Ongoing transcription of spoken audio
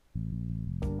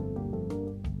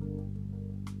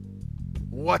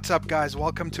What's up, guys?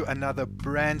 Welcome to another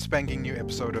brand spanking new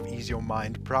episode of Ease Your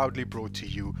Mind, proudly brought to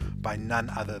you by none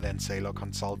other than Sailor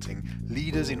Consulting,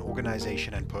 leaders in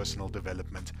organization and personal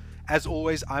development. As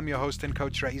always, I'm your host and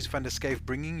coach Raiz van der Schyff,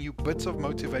 bringing you bits of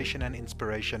motivation and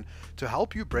inspiration to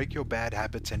help you break your bad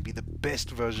habits and be the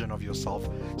best version of yourself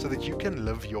so that you can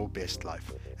live your best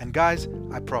life. And guys,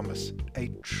 I promise, a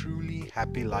truly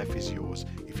happy life is yours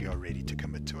if you are ready to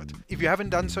commit to it. If you haven't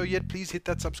done so yet, please hit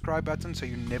that subscribe button so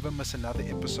you never miss another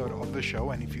episode of the show.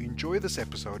 And if you enjoy this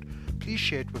episode, please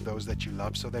share it with those that you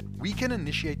love so that we can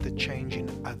initiate the change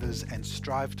in others and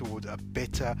strive towards a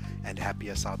better and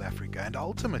happier South Africa and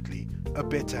ultimately a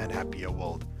better and happier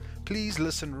world. Please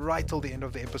listen right till the end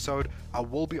of the episode. I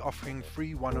will be offering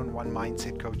free one-on-one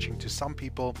mindset coaching to some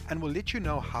people and will let you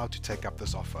know how to take up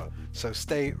this offer. So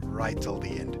stay right till the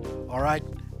end. Alright,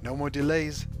 no more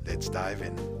delays, let's dive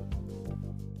in.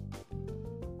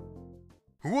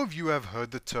 Who of you have heard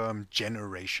the term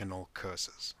generational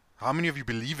curses? How many of you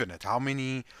believe in it? How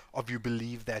many of you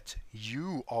believe that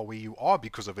you are where you are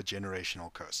because of a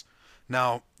generational curse?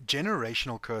 Now,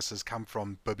 generational curses come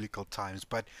from biblical times,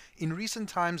 but in recent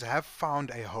times have found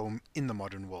a home in the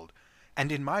modern world.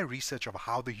 And in my research of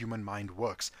how the human mind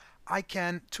works, I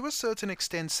can, to a certain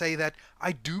extent, say that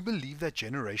I do believe that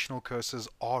generational curses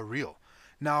are real.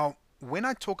 Now, when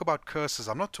I talk about curses,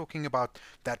 I'm not talking about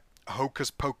that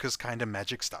hocus pocus kind of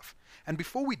magic stuff. And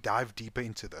before we dive deeper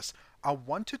into this, I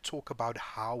want to talk about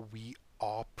how we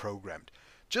are programmed.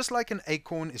 Just like an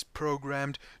acorn is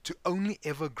programmed to only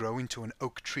ever grow into an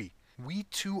oak tree, we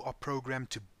too are programmed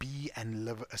to be and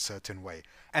live a certain way.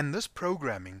 And this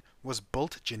programming was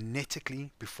built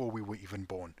genetically before we were even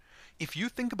born. If you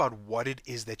think about what it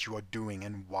is that you are doing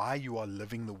and why you are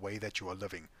living the way that you are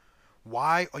living,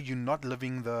 why are you not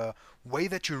living the way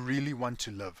that you really want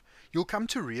to live? You'll come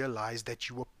to realize that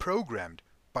you were programmed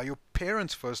by your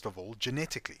parents, first of all,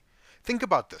 genetically. Think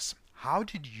about this. How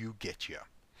did you get here?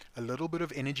 A little bit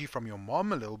of energy from your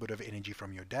mom, a little bit of energy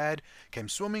from your dad, came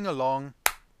swimming along,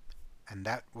 and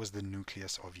that was the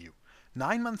nucleus of you.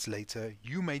 9 months later,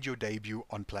 you made your debut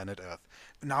on planet Earth.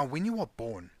 Now, when you are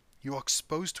born, you are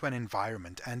exposed to an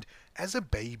environment, and as a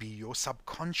baby, your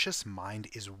subconscious mind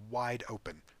is wide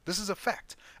open. This is a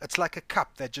fact. It's like a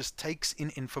cup that just takes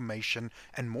in information,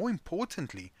 and more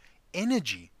importantly,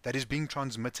 energy that is being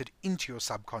transmitted into your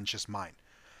subconscious mind.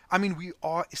 I mean, we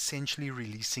are essentially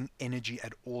releasing energy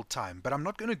at all time, but I'm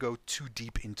not going to go too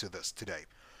deep into this today.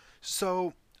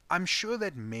 So, I'm sure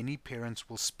that many parents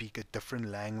will speak a different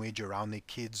language around their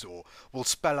kids or will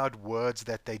spell out words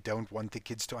that they don't want their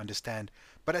kids to understand.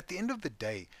 But at the end of the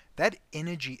day, that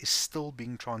energy is still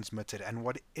being transmitted, and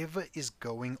whatever is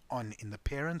going on in the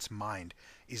parent's mind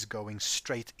is going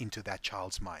straight into that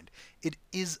child's mind. It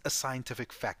is a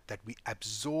scientific fact that we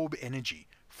absorb energy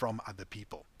from other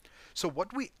people. So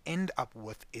what we end up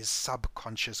with is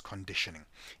subconscious conditioning.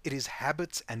 It is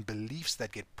habits and beliefs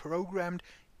that get programmed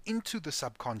into the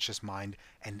subconscious mind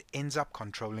and ends up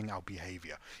controlling our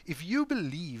behavior. If you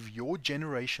believe your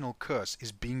generational curse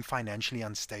is being financially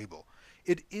unstable,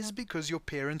 it is because your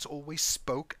parents always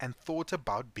spoke and thought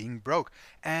about being broke,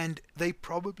 and they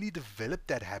probably developed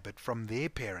that habit from their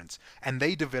parents, and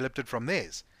they developed it from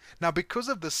theirs. Now, because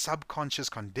of the subconscious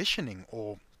conditioning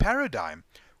or paradigm,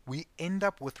 we end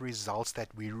up with results that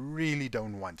we really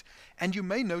don't want. And you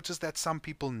may notice that some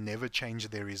people never change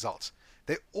their results.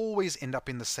 They always end up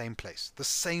in the same place, the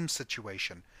same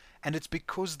situation. And it's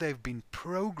because they've been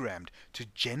programmed to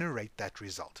generate that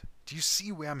result. Do you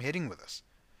see where I'm heading with this?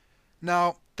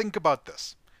 Now, think about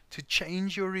this. To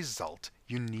change your result,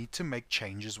 you need to make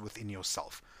changes within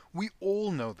yourself. We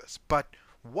all know this, but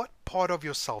what part of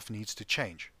yourself needs to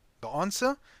change? The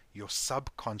answer? Your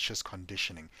subconscious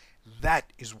conditioning.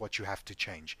 That is what you have to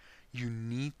change. You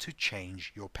need to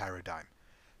change your paradigm.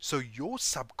 So your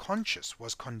subconscious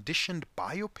was conditioned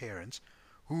by your parents,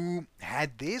 who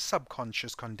had their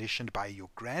subconscious conditioned by your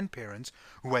grandparents,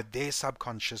 who had their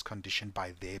subconscious conditioned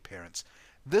by their parents.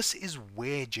 This is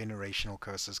where generational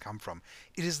curses come from.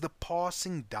 It is the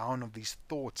passing down of these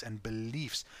thoughts and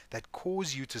beliefs that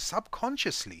cause you to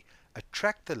subconsciously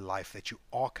attract the life that you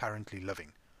are currently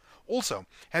living. Also,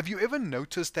 have you ever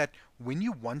noticed that when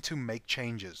you want to make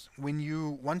changes, when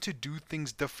you want to do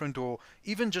things different or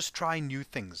even just try new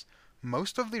things,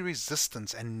 most of the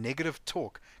resistance and negative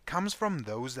talk comes from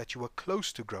those that you were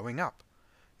close to growing up?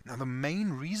 Now, the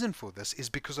main reason for this is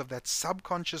because of that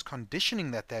subconscious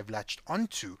conditioning that they've latched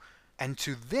onto, and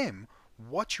to them,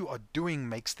 what you are doing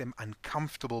makes them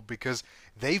uncomfortable because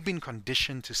they've been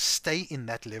conditioned to stay in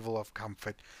that level of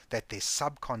comfort that their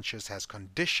subconscious has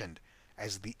conditioned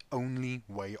as the only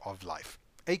way of life,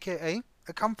 aka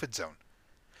a comfort zone.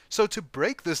 So to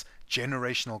break this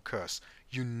generational curse,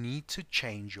 you need to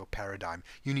change your paradigm.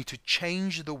 You need to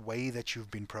change the way that you've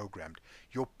been programmed.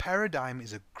 Your paradigm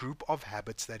is a group of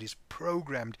habits that is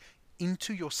programmed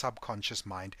into your subconscious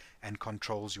mind and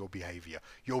controls your behavior.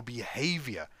 Your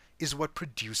behavior is what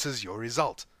produces your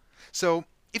result. So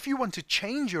if you want to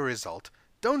change your result,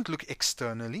 don't look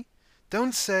externally.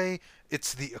 Don't say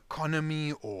it's the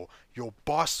economy or your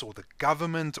boss or the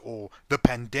government or the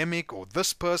pandemic or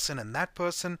this person and that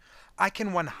person. I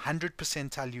can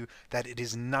 100% tell you that it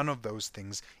is none of those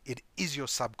things. It is your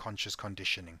subconscious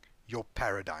conditioning, your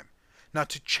paradigm. Now,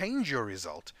 to change your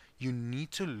result, you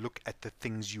need to look at the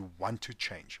things you want to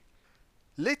change.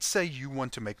 Let's say you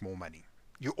want to make more money.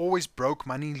 You're always broke,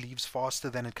 money leaves faster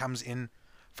than it comes in.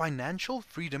 Financial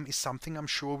freedom is something I'm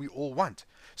sure we all want.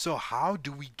 So how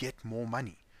do we get more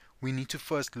money? We need to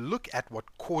first look at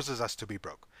what causes us to be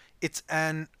broke. It's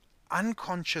an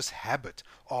unconscious habit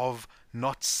of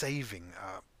not saving,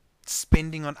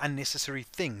 spending on unnecessary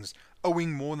things,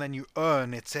 owing more than you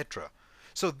earn, etc.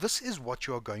 So this is what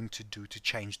you are going to do to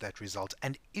change that result.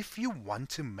 And if you want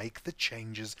to make the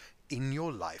changes in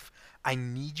your life, I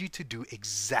need you to do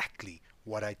exactly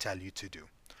what I tell you to do.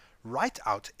 Write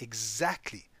out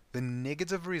exactly the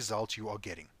negative result you are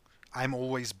getting. I'm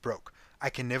always broke. I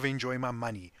can never enjoy my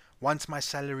money. Once my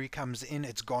salary comes in,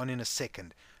 it's gone in a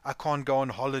second. I can't go on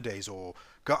holidays or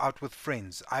go out with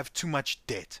friends. I have too much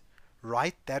debt.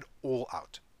 Write that all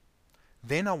out.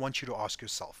 Then I want you to ask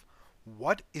yourself,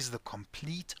 what is the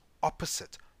complete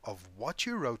opposite of what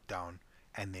you wrote down,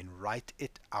 and then write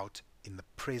it out in the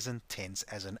present tense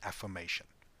as an affirmation.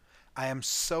 I am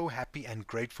so happy and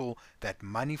grateful that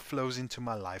money flows into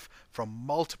my life from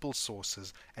multiple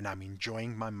sources and I'm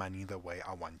enjoying my money the way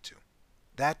I want to.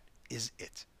 That is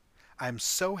it. I am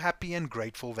so happy and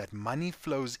grateful that money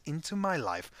flows into my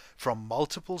life from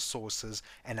multiple sources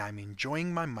and I'm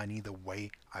enjoying my money the way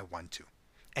I want to.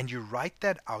 And you write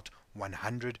that out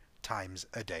 100 times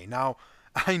a day. Now,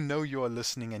 I know you are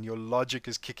listening and your logic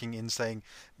is kicking in saying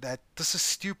that this is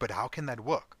stupid. How can that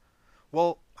work?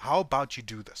 Well, how about you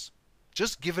do this?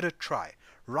 Just give it a try.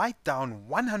 Write down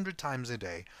 100 times a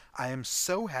day, I am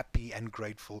so happy and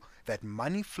grateful that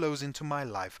money flows into my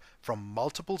life from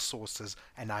multiple sources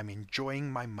and I'm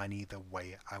enjoying my money the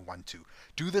way I want to.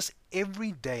 Do this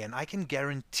every day and I can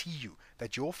guarantee you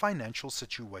that your financial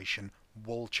situation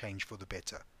will change for the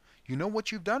better. You know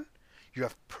what you've done? You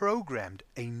have programmed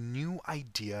a new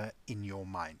idea in your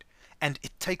mind and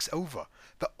it takes over.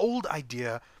 The old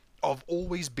idea of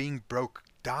always being broke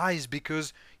dies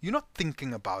because you're not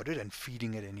thinking about it and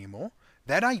feeding it anymore.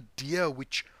 That idea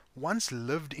which once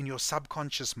lived in your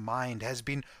subconscious mind has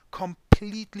been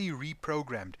completely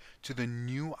reprogrammed to the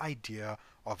new idea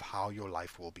of how your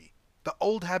life will be. The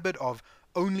old habit of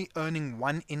only earning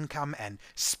one income and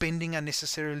spending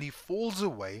unnecessarily falls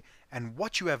away, and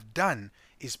what you have done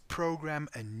is program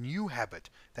a new habit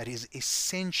that is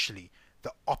essentially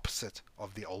the opposite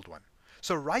of the old one.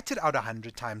 So write it out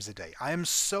 100 times a day. I am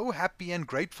so happy and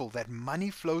grateful that money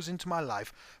flows into my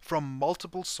life from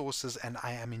multiple sources and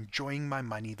I am enjoying my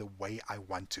money the way I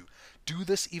want to. Do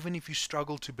this even if you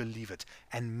struggle to believe it.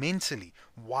 And mentally,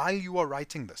 while you are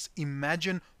writing this,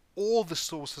 imagine all the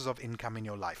sources of income in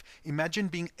your life. Imagine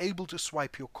being able to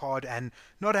swipe your card and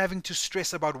not having to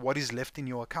stress about what is left in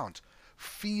your account.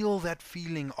 Feel that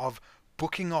feeling of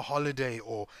booking a holiday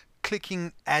or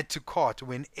clicking add to cart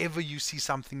whenever you see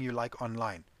something you like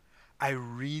online. I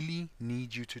really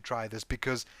need you to try this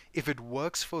because if it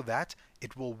works for that,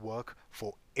 it will work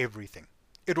for everything.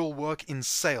 It will work in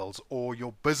sales or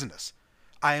your business.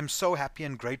 I am so happy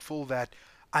and grateful that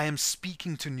I am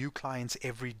speaking to new clients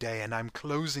every day and I'm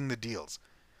closing the deals.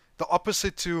 The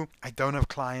opposite to I don't have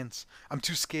clients, I'm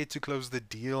too scared to close the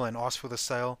deal and ask for the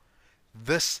sale.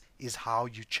 This is how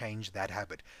you change that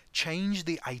habit. Change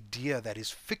the idea that is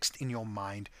fixed in your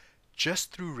mind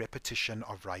just through repetition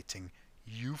of writing.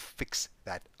 You fix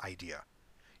that idea.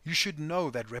 You should know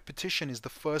that repetition is the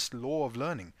first law of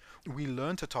learning. We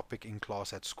learned a topic in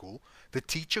class at school. The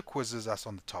teacher quizzes us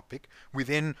on the topic. We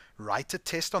then write a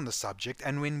test on the subject,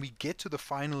 and when we get to the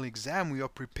final exam, we are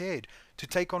prepared to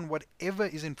take on whatever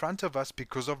is in front of us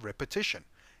because of repetition.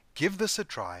 Give this a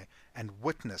try and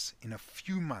witness in a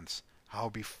few months how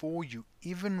before you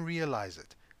even realize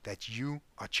it, that you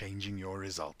are changing your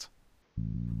result.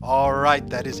 Alright,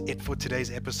 that is it for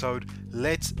today's episode.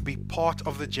 Let's be part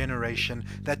of the generation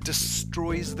that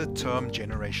destroys the term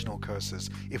generational curses.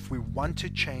 If we want to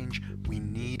change, we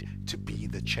need to be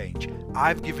the change.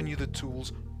 I've given you the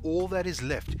tools. All that is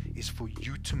left is for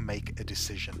you to make a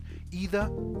decision. Either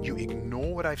you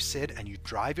ignore what I've said and you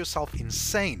drive yourself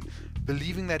insane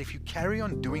believing that if you carry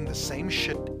on doing the same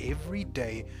shit every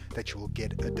day, that you will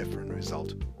get a different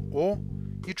result. Or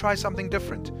you try something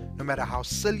different, no matter how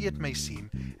silly it may seem,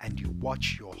 and you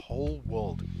watch your whole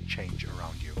world change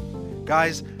around you.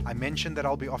 Guys, I mentioned that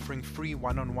I'll be offering free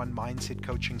one-on-one mindset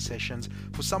coaching sessions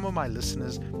for some of my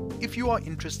listeners. If you are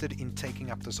interested in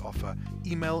taking up this offer,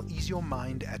 email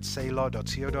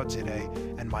easeyourmind@sailor.co.za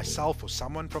and myself or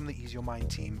someone from the Ease Your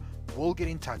Mind team will get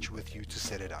in touch with you to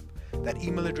set it up. That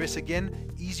email address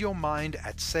again,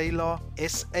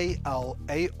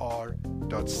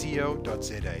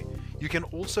 easeyourmind@sailor.co.za. You can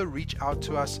also reach out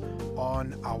to us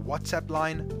on our WhatsApp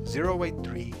line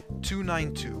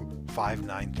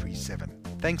 083-292-5937.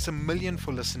 Thanks a million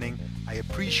for listening. I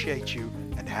appreciate you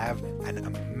and have an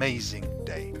amazing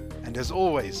day. And as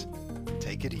always,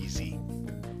 take it easy.